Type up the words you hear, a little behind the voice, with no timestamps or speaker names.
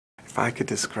If I could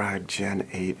describe Gen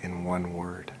 8 in one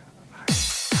word.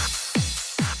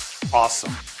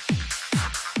 Awesome.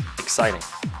 Exciting.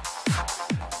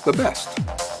 The best.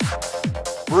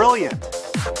 Brilliant.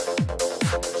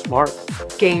 Smart.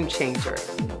 Game changer.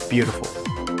 Beautiful.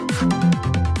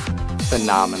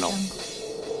 Phenomenal.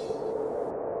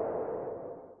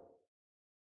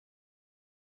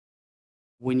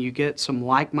 When you get some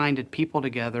like-minded people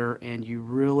together and you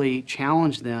really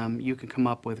challenge them, you can come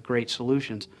up with great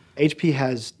solutions. HP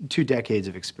has 2 decades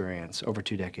of experience, over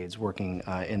 2 decades, working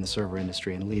in the server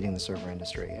industry and leading the server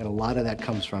industry. And a lot of that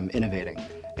comes from innovating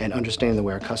and understanding the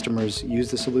way our customers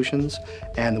use the solutions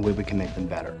and the way we can make them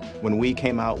better. When we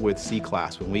came out with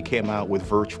C-Class, when we came out with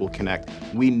Virtual Connect,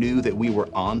 we knew that we were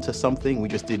onto something, we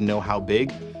just didn't know how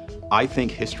big. I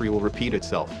think history will repeat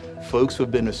itself. Folks who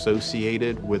have been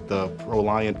associated with the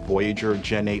ProLiant Voyager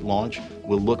Gen 8 launch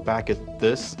will look back at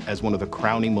this as one of the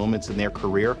crowning moments in their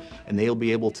career, and they'll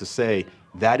be able to say,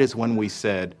 that is when we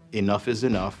said, enough is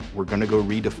enough, we're going to go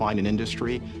redefine an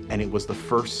industry, and it was the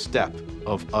first step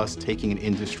of us taking an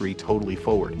industry totally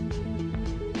forward.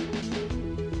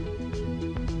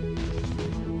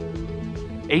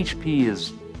 HP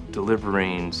is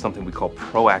delivering something we call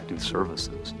proactive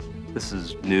services. This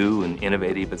is new and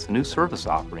innovative. It's a new service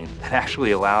offering that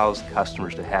actually allows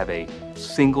customers to have a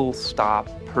single-stop,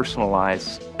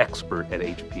 personalized expert at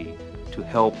HP to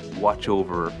help watch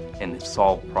over and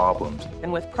solve problems.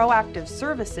 And with proactive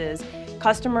services,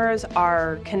 customers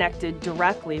are connected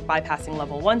directly, bypassing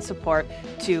level 1 support,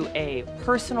 to a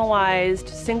personalized,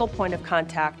 single point of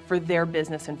contact for their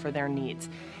business and for their needs.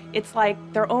 It's like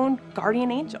their own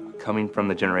guardian angel. Coming from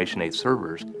the Generation 8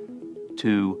 servers,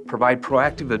 to provide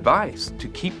proactive advice to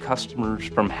keep customers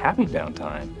from having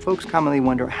downtime. Folks commonly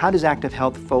wonder, how does Active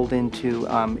Health fold into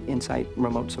Insight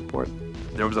remote support?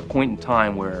 There was a point in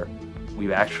time where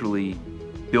we've actually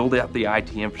built out the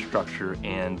IT infrastructure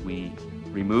and we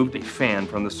removed a fan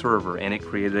from the server and it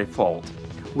created a fault.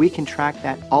 We can track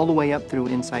that all the way up through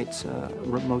Insight's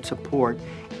remote support.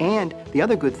 And the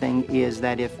other good thing is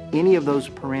that if any of those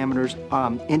parameters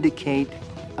indicate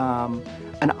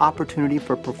an opportunity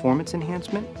for performance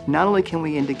enhancement, not only can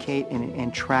we indicate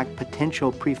and track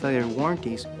potential pre-failure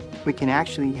warranties, we can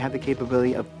actually have the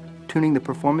capability of tuning the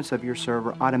performance of your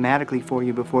server automatically for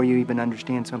you before you even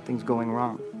understand something's going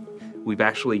wrong. We've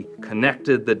actually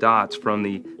connected the dots from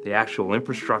the actual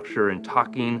infrastructure and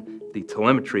talking the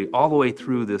telemetry all the way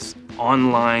through this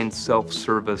online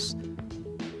self-service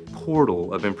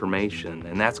portal of information,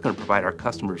 and that's going to provide our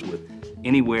customers with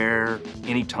anywhere,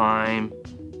 anytime,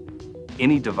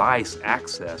 any device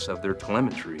access of their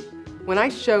telemetry. When I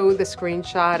show the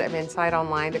screenshot of Insight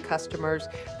Online to customers,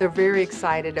 they're very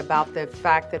excited about the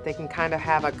fact that they can kind of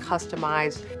have a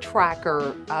customized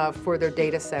tracker for their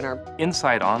data center.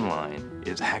 Insight Online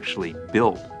is actually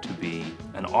built to be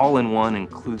an all-in-one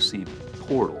inclusive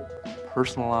portal,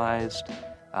 personalized,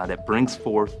 that brings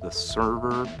forth the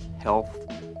server, health,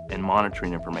 and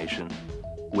monitoring information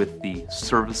with the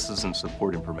services and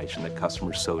support information that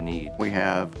customers so need. We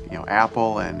have,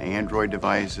 Apple and Android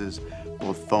devices,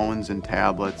 both phones and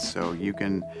tablets, so you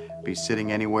can be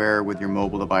sitting anywhere with your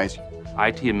mobile device.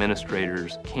 IT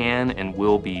administrators can and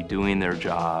will be doing their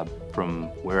job from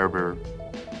wherever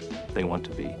they want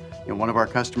to be. One of our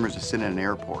customers is sitting in an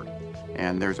airport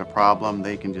and there's a problem,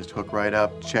 they can just hook right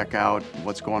up, check out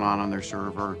what's going on their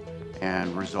server,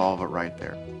 and resolve it right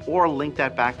there. Or link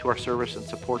that back to our service and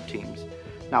support teams.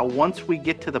 Now, once we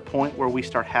get to the point where we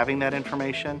start having that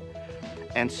information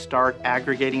and start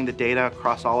aggregating the data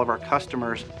across all of our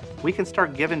customers, we can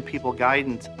start giving people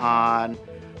guidance on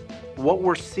what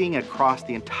we're seeing across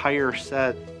the entire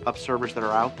set of servers that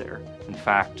are out there. In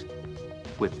fact,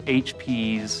 with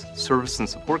HP's service and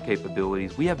support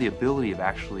capabilities, we have the ability of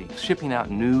actually shipping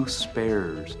out new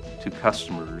spares to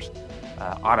customers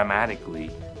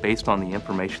automatically based on the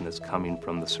information that's coming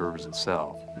from the servers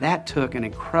itself. That took an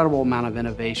incredible amount of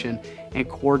innovation and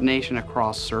coordination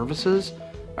across services,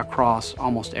 across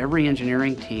almost every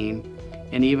engineering team,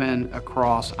 and even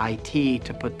across IT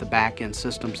to put the back-end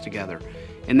systems together.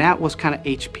 And that was kind of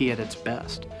HP at its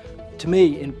best. To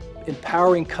me,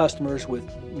 empowering customers with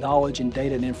knowledge and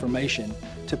data and information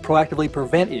to proactively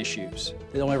prevent issues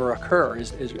that don't ever occur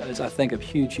is I think, a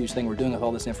huge, huge thing we're doing with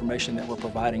all this information that we're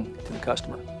providing to the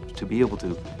customer. To be able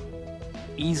to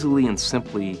easily and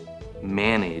simply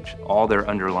manage all their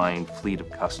underlying fleet of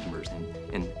customers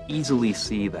and easily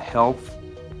see the health,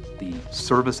 the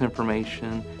service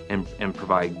information, and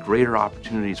provide greater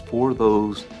opportunities for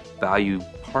those value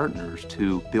partners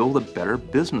to build a better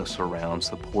business around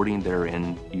supporting their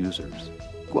end users.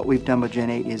 What we've done with Gen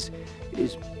 8 is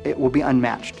it will be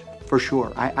unmatched For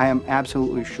sure. I am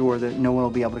absolutely sure that no one will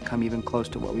be able to come even close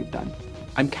to what we've done.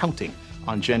 I'm counting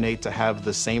on Gen 8 to have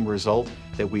the same result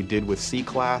that we did with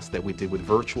C-Class, that we did with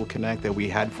Virtual Connect, that we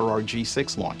had for our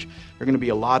G6 launch. There are going to be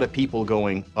a lot of people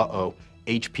going, uh-oh,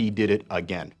 HP did it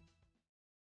again.